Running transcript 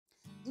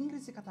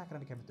ඉංග්‍රීසි කතා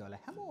කරන්න කැමති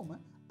ඔයාලා හැමෝම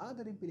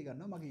ආදරෙන්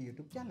පිළිගන්නවා මගේ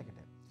YouTube channel එකට.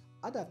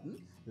 අදත්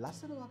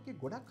ලස්සන වාක්‍ය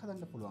ගොඩක්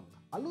හදන්න පුළුවන්.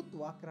 අලුත්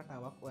වාක්‍ය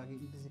රටාවක් ඔයාගේ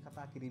ඉංග්‍රීසි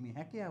කතා කිරීමේ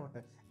හැකියාවට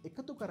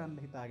එකතු කරන්න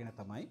හිතාගෙන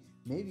තමයි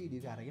මේ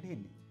වීඩියෝ එක අරගෙන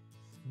එන්නේ.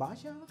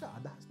 භාෂාවක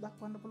අදහස්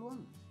දක්වන්න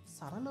පුළුවන්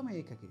සරලම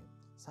ඒකකය.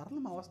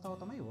 සරලම අවස්ථාව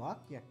තමයි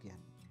වාක්‍යයක් කියන්නේ.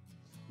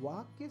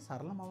 වාක්‍යයේ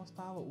සරලම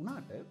අවස්ථාව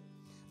වුණාට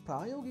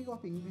ප්‍රායෝගිකව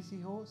අපි ඉංග්‍රීසි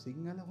හෝ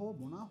සිංහල හෝ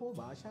මොනවා හෝ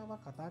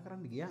භාෂාවක් කතා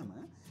කරන්න ගියාම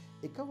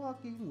එක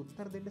වාක්‍යයකින්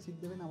උත්තර දෙන්න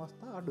සිද්ධ වෙන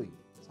අවස්ථා අඩුයි.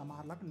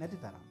 සමහරවිට නැති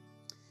තරම්.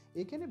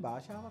 ඒ කියන්නේ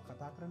භාෂාවක්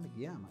කතා කරන්න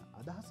ගියාම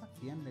අදහසක්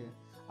කියන්නේ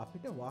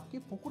අපිට වාක්‍ය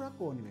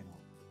පොකුරක් ඕනි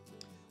වෙනවා.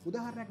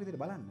 උදාහරණයක්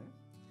විදිහට බලන්න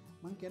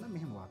මම කියන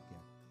මෙහෙම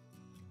වාක්‍යයක්.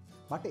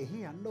 මට එහෙ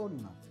යන්න ඕනි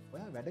වුණා.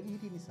 ඔයා වැඩ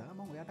ගිහිටි නිසා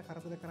මම ඔයාට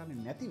කරදර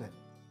කරන්නේ නැතිව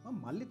මම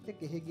මල්ලිත්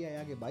එක්ක එහෙ ගියා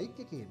එයාගේ බයික්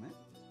එකේම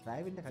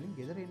රැය වෙන්න කලින්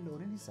ගෙදර එන්න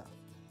ඕනේ නිසා.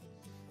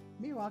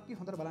 මේ වාක්‍යය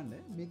හොඳට බලන්න.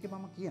 මේකේ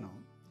මම කියනවා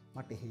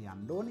මට එහෙ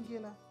යන්න ඕනි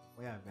කියලා.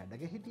 ඔයා වැඩ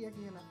ගිහිටියා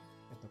කියලා.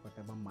 එතකොට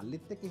මම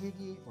මල්ලිත් එක්ක එහෙ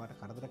ගියේ. ඔයාට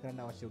කරදර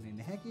කරන්න අවශ්‍ය වුණේ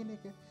නැහැ කියන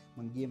එක.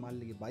 මං ගියේ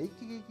මල්ලිගේ බයික්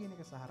එකේ කියන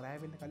එක සහ රැය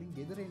වෙන්න කලින්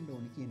ගෙදර එන්න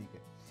ඕනි කියන එක.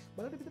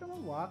 බලන්න විතර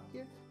මම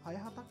වාක්‍ය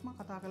 6-7ක් මම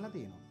කතා කරලා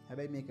තියෙනවා.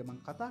 හැබැයි මේක මම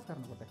කතා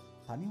කරනකොට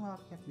තනි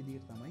වාක්‍යයක්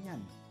විදිහට තමයි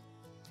යන්නේ.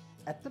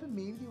 ඇත්තට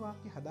මේ විදි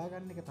වාක්‍ය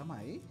හදාගන්න එක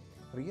තමයි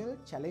රියල්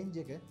චැලෙන්ජ්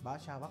එක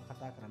භාෂාවක්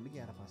කතා කරන්න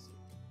ගියාට පස්සේ.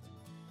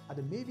 අද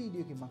මේ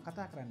වීඩියෝ එකෙන් මම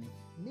කතා කරන්නේ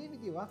මේ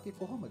විදි වාක්‍ය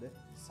කොහොමද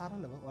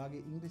සරලව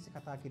ඔයාගේ ඉංග්‍රීසි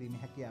කතා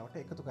කිරීමේ හැකියාවට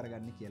එකතු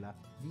කරගන්නේ කියලා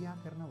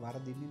ව්‍යාකරණ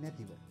වරදින්නේ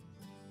නැතිව.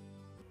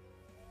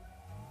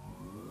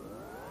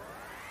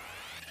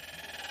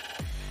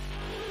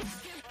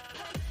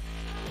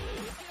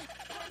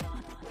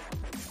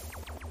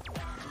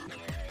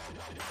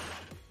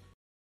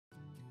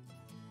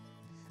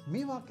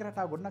 මේ වාක්‍ය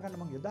රටාව ගොඩනගන්න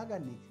මම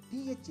යොදාගන්නේ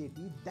THAT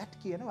that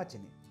කියන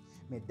වචනේ.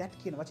 මේ that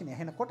කියන වචනේ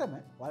ඇහෙනකොටම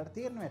ඔයාලට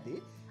තේරෙනවා ඇති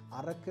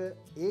අරක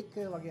ඒක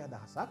වගේ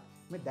අදහසක්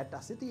මේ that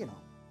ASCII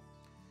තියෙනවා.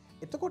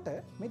 එතකොට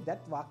මේ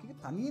that වාක්‍යයක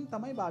තනියෙන්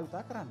තමයි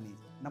භාවිතා කරන්නේ.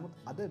 නමුත්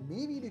අද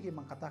මේ වීඩියෝ එකේ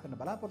මම කතා කරන්න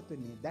බලාපොරොත්තු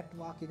වෙන්නේ that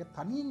වාක්‍යයක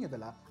තනියෙන්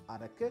යොදලා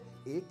අරක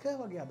ඒක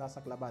වගේ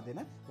අදහසක් ලබා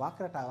දෙන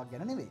වාක්‍ය රටාවක්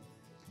ගැන නෙවෙයි.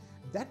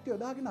 that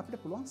යොදාගෙන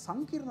අපිට පුළුවන්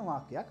සංකීර්ණ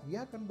වාක්‍යයක්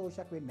ව්‍යාකරණ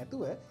දෝෂයක් වෙන්නේ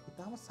නැතුව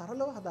ඉතාම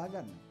සරලව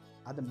හදාගන්න.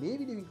 අද මේ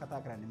වීඩියෝ එකෙන්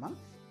කතා කරන්නේ මම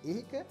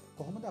ඒක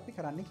කොහොමද අපි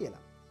කරන්නේ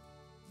කියලා.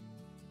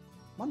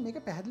 මම මේක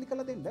පැහැදිලි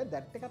කරලා දෙන්න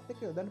that එකත්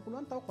එක්ක යොදන්න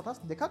පුළුවන් තව කොටස්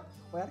දෙකක්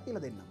ඔයාලට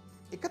කියලා දෙන්නම්.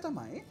 එක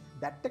තමයි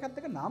that එකත්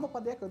එක්ක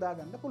නාමපදයක් යොදා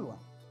ගන්න පුළුවන්.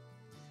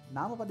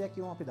 නාමපදයක්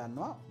කියවම අපි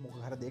දන්නවා මොකක්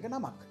හරි දෙයක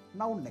නමක්,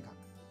 noun එකක්.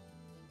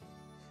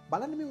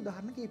 බලන්න මේ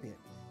උදාහරණ කීපය.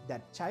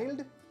 that child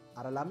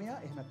අර ළමයා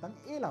එහෙම නැත්නම්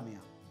ඒ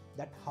ළමයා.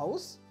 that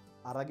house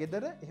අර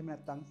ගෙදර එහෙම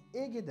නැත්නම්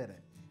ඒ ගෙදර.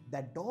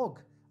 that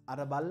dog අර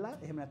බල්ලා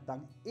එහෙම නැත්නම්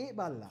ඒ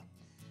බල්ලා.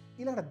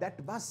 ඊළඟට that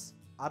bus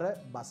අර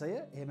බසය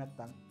එහෙම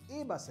නැත්නම්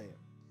ඒ බසය.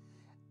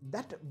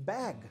 that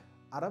bag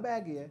අර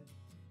බෑගය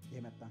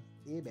එහෙම නැත්නම්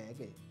ඒ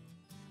බෑගය.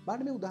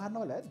 බලන්න මේ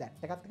උදාහරණවල that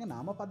එකත් එක්ක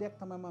නාමපදයක්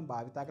තමයි මම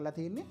භාවිතා කරලා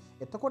තියෙන්නේ.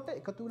 එතකොට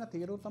එකතු වෙන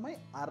තේරුම තමයි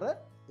අර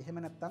එහෙම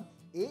නැත්නම්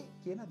ඒ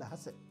කියන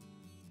අදහස.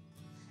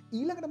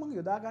 ඊළඟට මම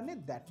යොදාගන්නේ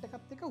that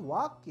එකත් එක්ක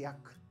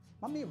වාක්‍යයක්.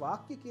 මම මේ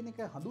වාක්‍ය කියන එක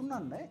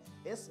හඳුන්වන්නේ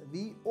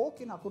SVO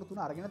කියන අකුරු තුන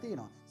අරගෙන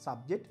තියෙනවා.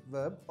 subject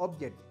verb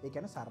object. ඒ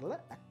කියන්නේ සරල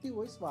active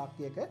voice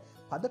වාක්‍යයක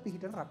පද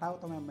පිහිටන රටාව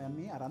තමයි මම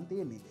මේ අරන්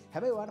තියෙන්නේ.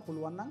 හැබැයි ඔයාලට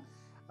පුළුවන් නම්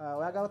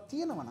ඔයා ගාව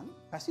තියෙනවා නම්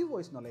passive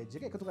voice knowledge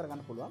එක එකතු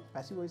කරගන්න පුළුවන්.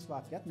 passive voice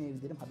වාක්‍යයක් මේ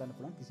විදිහටම හදන්න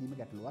පුළුවන් කිසිම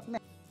ගැටලුවක්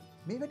නැහැ.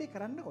 මේ වැඩේ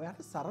කරන්න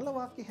ඔයාට සරල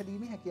වාක්‍ය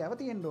හැදීමේ හැකියාව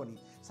තියෙන්න ඕනි.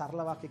 සරල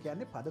වාක්‍ය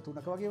කියන්නේ පද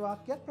තුනක වගේ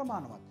වාක්‍යයක්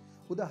ප්‍රමාණවත්.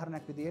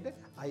 උදාහරණයක් විදිහට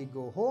I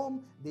go home,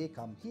 they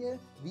come here,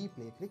 we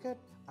play cricket,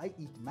 I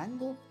eat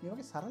mango. මේ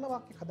වගේ සරල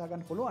වාක්‍ය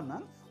හදාගන්න පුළුවන්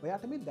නම්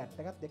ඔයාට මේ that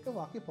එකත් එක්ක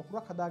වාක්‍ය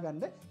පොකුරක්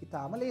හදාගන්න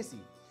ඉතාම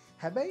ලේසියි.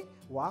 හැබැයි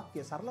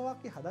වාක්‍ය සරල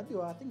වාක්‍ය හදද්දී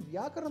ඔයාටින්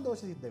ව්‍යාකරණ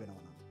දෝෂ සිද්ධ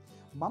වෙනවා.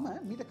 මම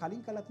මීට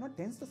කලින් කළා තියෙනවා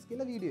ටෙන්සස්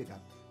කියලා වීඩියෝ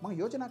එකක්. මම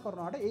යෝජනා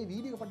කරනවාට ඒ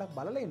වීඩියෝ එක පොඩ්ඩක්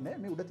බලලා ඉන්න.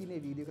 මේ උඩ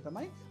තියෙන වීඩියෝ එක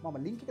තමයි මම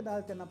ලින්ක් එක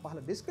දාලා තියෙනවා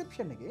පහළ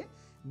ඩිස්ක්‍රිප්ෂන් එකේ.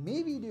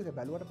 මේ වීඩියෝ එක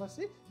බැලුවට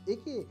පස්සේ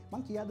ඒකේ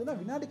මම කියා දුන්නා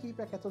විනාඩි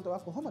කිහිපයක් ඇතුළත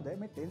ඔයා කොහොමද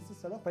මේ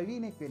ටෙන්සස් වල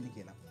ප්‍රවීණෙක් වෙන්නේ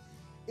කියලා.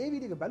 ඒ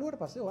වීඩියෝ එක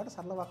බැලුවට පස්සේ ඔයාලට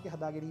සරල වාක්‍ය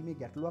හදාගැනීමේ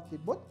ගැටලුවක්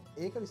තිබ්බොත්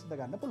ඒක විසඳ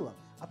ගන්න පුළුවන්.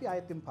 අපි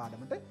ආයෙත් මේ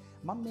පාඩමට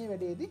මම මේ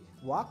වැඩේදී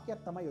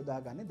වාක්‍යයක් තමයි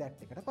යොදාගන්නේ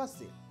that එකට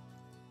පස්සේ.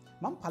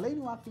 මම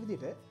පළවෙනි වාක්‍ය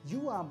විදිහට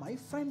you are my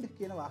friend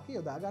කියන වාක්‍යය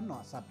යොදා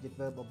ගන්නවා. subject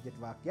verb object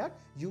වාක්‍යයක්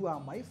you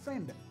are my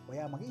friend.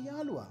 ඔයා මගේ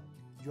යාළුවා.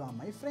 you are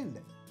my friend.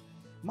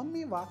 මම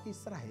මේ වාක්‍ය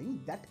ඉස්සරහින්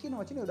that කියන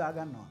වචනේ යොදා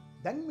ගන්නවා.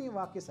 දැන් මේ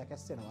වාක්‍ය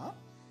සකස් වෙනවා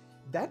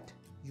that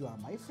you are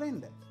my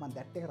friend. මම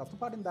that එක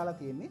රතු පාටින් දාලා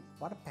තියෙන්නේ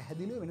ඔයාලට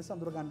පැහැදිලිව වෙනස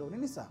අඳුර ගන්න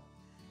ඕනේ නිසා.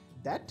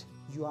 that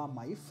you are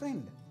my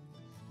friend.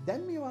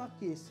 දැන් මේ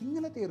වාක්‍යයේ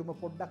සිංහල තේරුම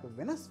පොඩ්ඩක්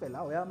වෙනස්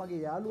වෙලා ඔයා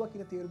මගේ යාළුවා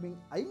කියන තේරුමින්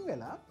අයින්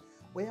වෙලා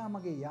ඔයා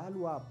මගේ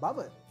යාළුවා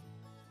බව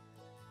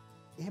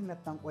එහෙම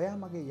නැත්නම් ඔයා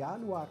මගේ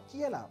යාළුවා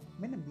කියලා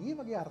මෙන්න මේ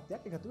වගේ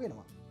අර්ථයක් එකතු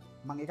වෙනවා.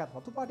 මම ඒකත්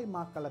රතු පාටින්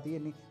මාක් කරලා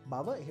තියෙන්නේ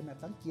බව එහෙම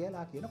නැත්නම්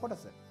කියලා කියන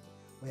කොටස.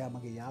 ඔයා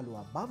මගේ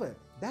යාළුවා බව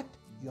that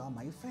you are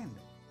my friend.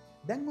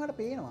 දැන් මට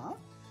පේනවා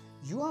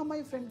you are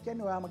my friend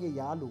කියන්නේ ඔයා මගේ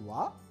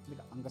යාළුවා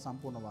මේක අංග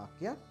සම්පූර්ණ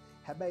වාක්‍යයක්.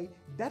 හැබැයි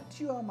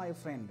that you are my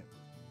friend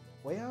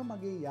ඔයා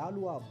මගේ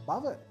යාළුවා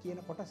බව කියන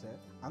කොටස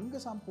අංග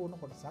සම්පූර්ණ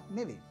කොටසක්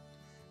නෙවෙයි.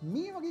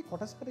 මේ වගේ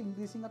කොටසකට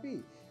ඉංග්‍රීසියෙන් අපි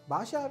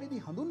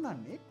භාෂාවේදී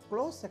හඳුන්වන්නේ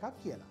ක්ලෝස් එකක්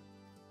කියලා.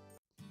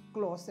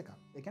 ක්ලෝස් එකක්.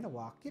 ඒ කියන්නේ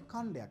වාක්‍ය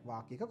ඛණ්ඩයක්,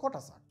 වාක්‍යයක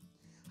කොටසක්.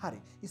 හරි.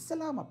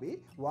 ඉස්සලාම අපි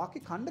වාක්‍ය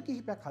ඛණ්ඩ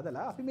කිහිපයක්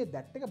හදලා අපි මේ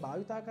that එක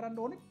භාවිතා කරන්න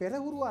ඕනේ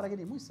පෙරහුරුව අරගෙන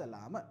ඉමු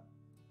ඉස්සලාම.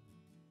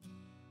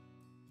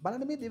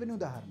 බලන්න මේ දෙවෙනි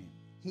උදාහරණය.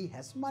 He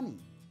has money.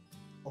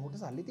 ඔහුට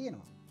සල්ලි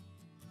තියෙනවා.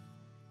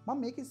 මම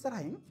මේක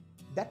ඉස්සරහින්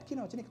that කියන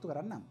වචනේ එකතු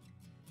කරන්නම්.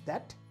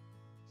 That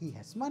he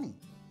has money.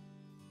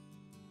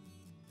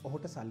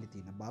 ඔහුට සල්ලි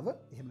තියෙන බව,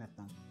 එහෙම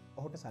නැත්නම්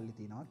ඔහුට සල්ලි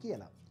තියෙනවා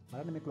කියලා.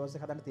 බලන්න මේ ක්ලෝස්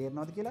එක හදන්න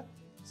තේරෙනවද කියලා?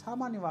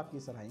 සාමාන්‍ය වාක්‍ය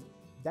ඉස්සරහින්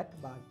that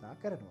භාවිතා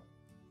කරනවා.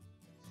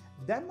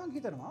 දැන් මං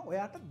හිතනවා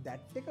ඔයාට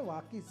that එක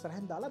වාක්‍ය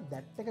ඉස්සරහින් දාලා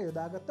that එක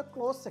යොදාගත්ත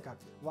ක්ලෝස් එකක්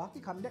වාක්‍ය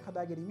ඛණ්ඩයක්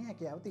හදාගැනීමේ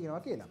හැකියාව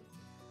තියෙනවා කියලා.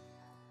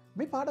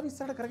 මේ පාඩම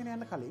ඉස්සරහට කරගෙන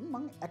යන්න කලින්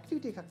මම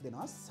ඇක්ටිවිටි එකක්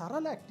දෙනවා.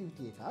 සරල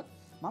ඇක්ටිවිටි එකක්.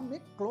 මම මේ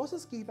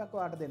ක්ලෝසස් කිහිපයක්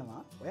ඔයාලට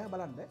දෙනවා. ඔයා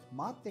බලන්න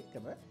මාත්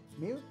එක්කම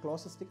මේ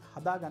ක්ලෝසස් ටික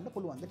හදාගන්න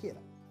පුළුවන්ද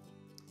කියලා.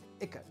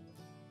 1.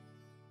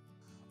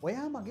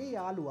 ඔයා මගේ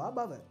යාළුවා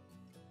බව.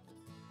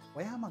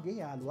 ඔයා මගේ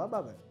යාළුවා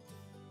බව.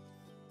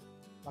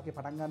 වාක්‍ය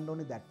පටන් ගන්න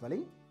ඕනේ that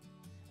වලින්.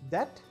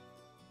 That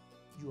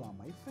you are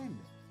my friend.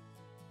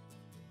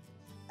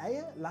 ඇය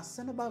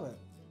ලස්සන බව.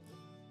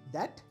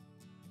 That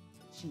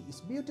she is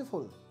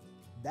beautiful.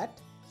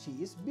 That she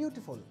is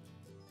beautiful.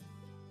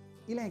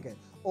 ඊළඟ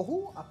ඔහු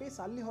අපේ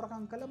සල්ලි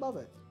හොරකම් කළ බව.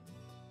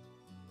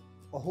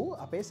 ඔහු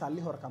අපේ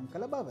සල්ලි හොරකම්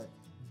කළ බව.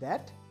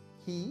 That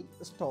he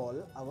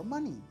stole our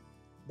money.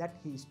 That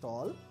he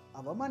stole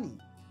our money.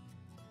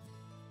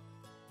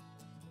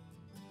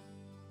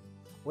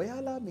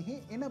 ඔයාලා මෙහි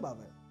එන බව.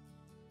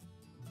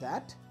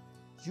 That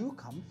you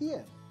come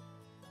here.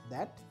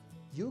 That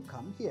you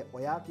come here.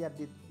 ඔයා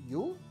කියද්දිත්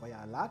you,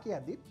 ඔයාලා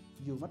කියද්දිත්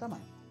youම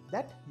තමයි.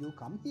 That you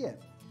come here.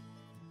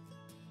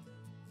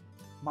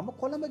 මම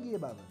කොළඹ ගිය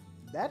බව.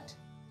 That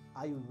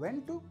I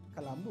went to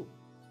Colombo.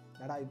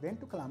 That I went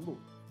to Colombo.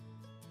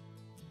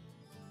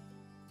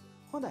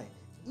 හොඳයි.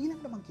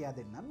 ඊළඟට මම කියා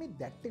දෙන්නම් මේ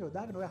that එක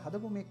යොදාගෙන ඔයා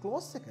හදපු මේ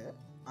ක්ලෝස් එක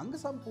අංග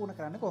සම්පූර්ණ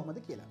කරන්න කොහොමද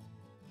කියලා.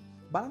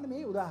 බලන්න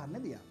මේ උදාහරණය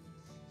දිහා.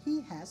 He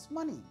has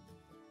money.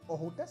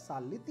 ඔහුට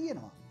සල්ලි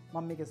තියෙනවා.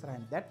 මම මේක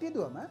ඉස්සරහින් that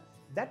යදුවම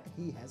that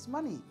he has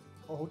money.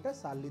 ඔහුට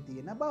සල්ලි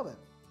තියෙන බව.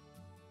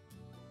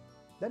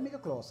 දැන් මේක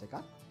ක්ලෝස් එකක්.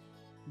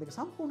 මේක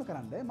සම්පූර්ණ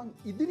කරන්න මම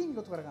ඉදිරියෙන්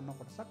එකතු කරගන්න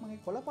කොටසක් මම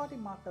කොළ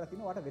පාටින් මාක් කරලා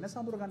තිනවා. ඔයාලට වෙනස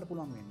අඳුර ගන්න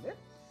පුළුවන් වෙන්නේ.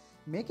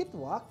 මේකෙත්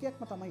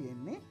වාක්‍යයක්ම තමයි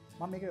එන්නේ.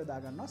 මම මේක යොදා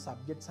ගන්නවා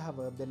subject සහ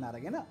verb දෙන්න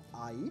අරගෙන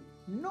I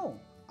know.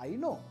 I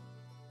know.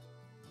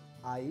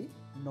 I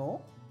know.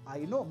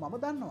 I know. මම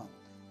දන්නවා.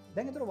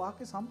 දැන් ඒතර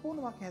වාක්‍ය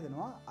සම්පූර්ණ වාක්‍ය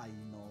හැදෙනවා I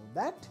know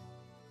that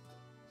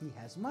he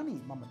has money.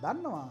 මම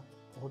දන්නවා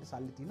ඔහුට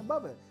සල්ලි තියෙන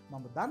බව.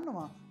 මම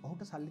දන්නවා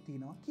ඔහුට සල්ලි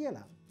තියෙනවා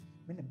කියලා.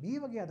 මෙන්න මේ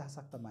වගේ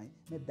අදහසක් තමයි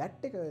මේ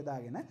that එක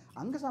යොදාගෙන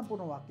අංග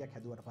සම්පූර්ණ වාක්‍යයක්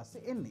හැදුවට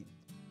පස්සේ එන්නේ.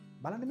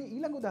 බලන්න මේ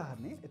ඊළඟ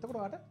උදාහරණය. එතකොට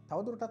ඔයාලට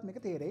තවදුරටත් මේක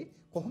තේරෙයි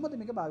කොහොමද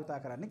මේක භාවිතා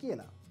කරන්න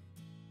කියලා.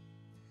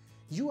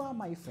 You are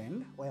my friend.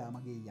 ඔයා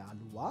මගේ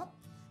යාළුවා.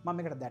 මම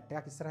මේකට that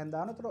එකක් ඉස්සරහින්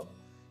දානවා. එතකොට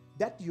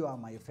that you are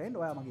my friend.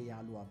 ඔයා මගේ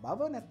යාළුවා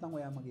බව නැත්නම්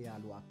ඔයා මගේ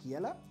යාළුවා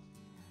කියලා.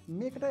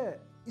 මේකට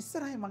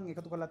ඉස්සරහින් මම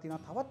එකතු කරලා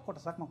තියෙනවා තවත්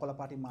කොටසක් මම කොළ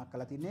පාටින් මාක්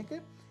කරලා තියෙන එක.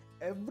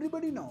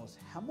 Everybody knows.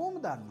 හැමෝම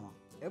දන්නවා.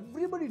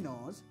 Everybody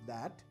knows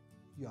that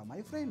you are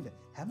my friend.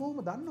 හැමෝම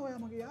දන්නවා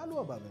ඔයා මගේ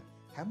යාළුවා බව.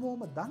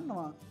 හැමෝම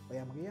දන්නවා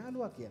ඔයා මගේ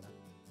යාළුවා කියලා.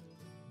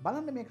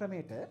 බලන්න මේ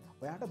ක්‍රමයට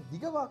ඔයාට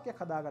දිග වාක්‍යයක්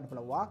හදාගන්න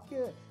පුළුවන්. වාක්‍ය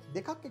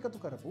දෙකක් එකතු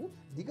කරපු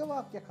දිග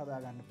වාක්‍යයක්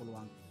හදාගන්න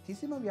පුළුවන්.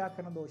 කිසිම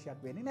ව්‍යාකරණ දෝෂයක්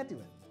වෙන්නේ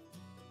නැතිව.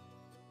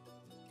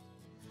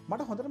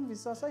 මට හොඳටම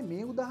විශ්වාසයි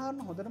මේ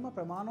උදාහරණ හොඳටම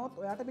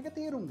ප්‍රමාණවත් ඔයාට මේක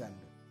තේරුම් ගන්න.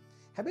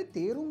 හැබැයි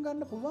තේරුම්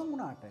ගන්න පුළුවන්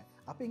වුණාට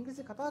අපි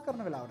ඉංග්‍රීසි කතා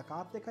කරන වෙලාවට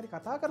කාත් එක්ක හරි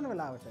කතා කරන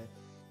වෙලාවට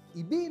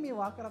ඉබේ මේ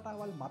වාක්‍ය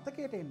රටාවල්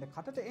මතකයට එන්න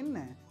කටට එන්න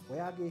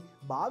ඔයාගේ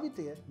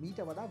භාවිතය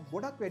මීට වඩා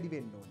ගොඩක් වැඩි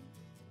වෙන්න ඕනේ.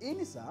 ඒ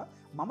නිසා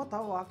මම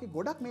තව වාක්‍ය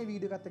ගොඩක් මේ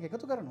වීඩියෝ එකත් එක්ක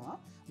එකතු කරනවා.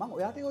 මම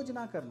ඔයාට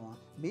යෝජනා කරනවා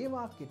මේ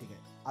වාක්‍ය ටික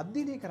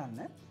අධ්‍යයනය කරන්න.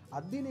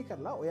 අධ්‍යයනය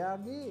කරලා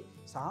ඔයාගේ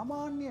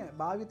සාමාන්‍ය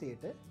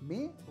භාවිතයට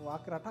මේ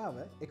වාක්‍ය රටාව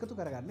එකතු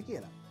කරගන්න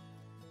කියලා.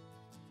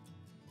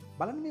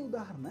 බලන්න මේ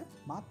උදාහරණ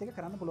මාත් එක්ක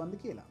කරන්න පුළුවන්ද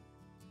කියලා.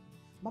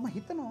 මම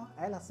හිතනවා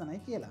ඇය ලස්සනයි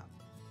කියලා.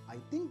 I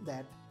think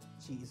that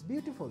she is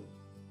beautiful.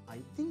 I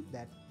think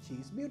that she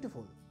is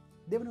beautiful.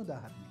 දෙවන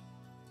උදාහරණය.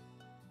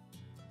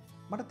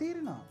 මට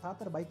තේරෙනවා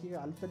තාත්තට බයික් එක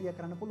අලුත්දියා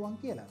කරන්න පුළුවන්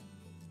කියලා.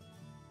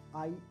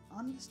 I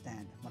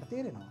understand. මට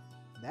තේරෙනවා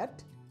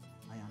that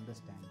I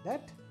understand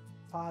that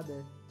father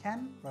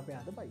can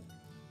repair the bike.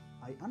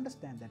 I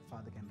understand that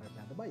father can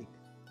repair the bike.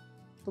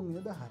 තුන්වෙනි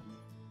උදාහරණය.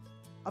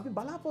 අපි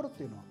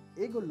බලාපොරොත්තු වෙනවා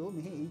ඒගොල්ලෝ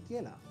මෙහි එයි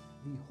කියලා.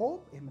 We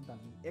hope එහෙම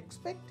නැත්නම් we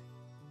expect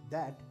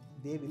that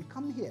they will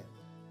come here.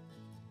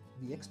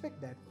 We expect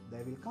that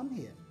they will come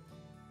here.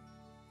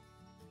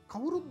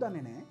 කවුරුත්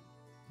දන්නේ නැහැ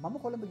මම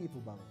කොළඹ ගිහපු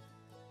බව.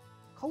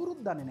 කවුරුත්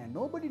දන්නේ නැහැ.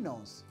 Nobody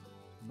knows.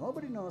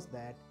 Nobody knows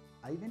that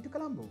I went to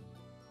Colombo.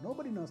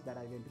 Nobody knows that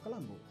I went to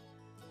Colombo.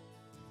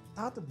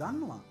 තාත්තා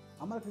දන්නවා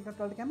අමල් ක්‍රිකට්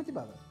වලට කැමති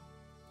බව.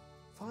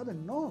 Father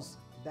knows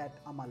that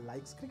Amal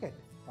likes cricket.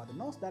 Father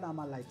knows that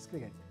Amal likes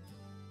cricket.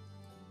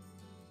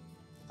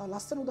 තව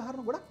ලස්සන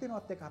උදාහරණ ගොඩක්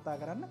තියෙනවත් එක්ක කතා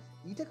කරන්න.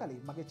 ඊට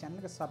කලින් මගේ channel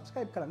එක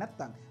subscribe කරලා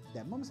නැත්නම්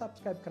දැම්මම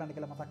subscribe කරන්න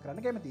කියලා මතක්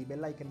කරන්න කැමතියි.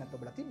 bell icon එකත්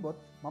ඔබලා තිබ්බොත්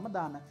මම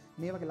දාන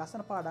මේ වගේ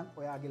ලස්සන පාඩම්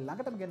ඔයාගේ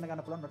ළඟටම ගෙන්න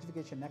ගන්න පුළුවන්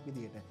notification එකක්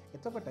විදියට.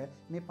 එතකොට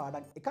මේ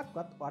පාඩම්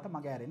එකක්වත් ඔයාට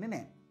මග ඇරෙන්නේ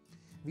නැහැ.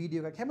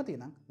 වීඩියෝ එක කැමති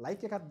නම්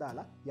like එකක්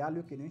දාලා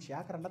යාළුවෙක් වෙනුවෙන්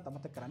share කරන්නත්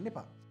අමතක කරන්න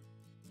එපා.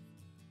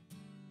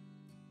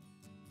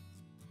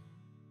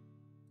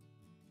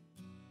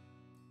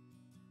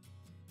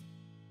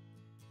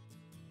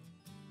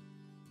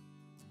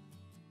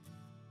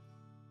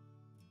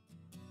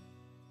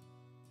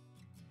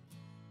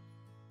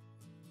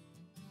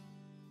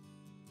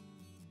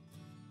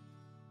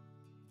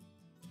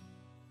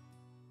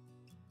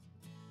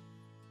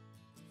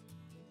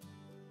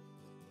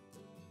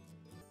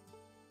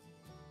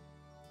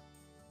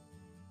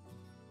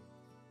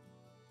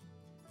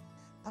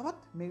 තවත්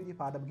මේ විදිහේ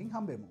පාඩමකින්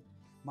හම්බෙමු.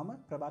 මම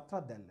ප්‍රභාත්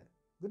රද්දැල්ල.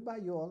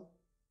 Goodbye you all.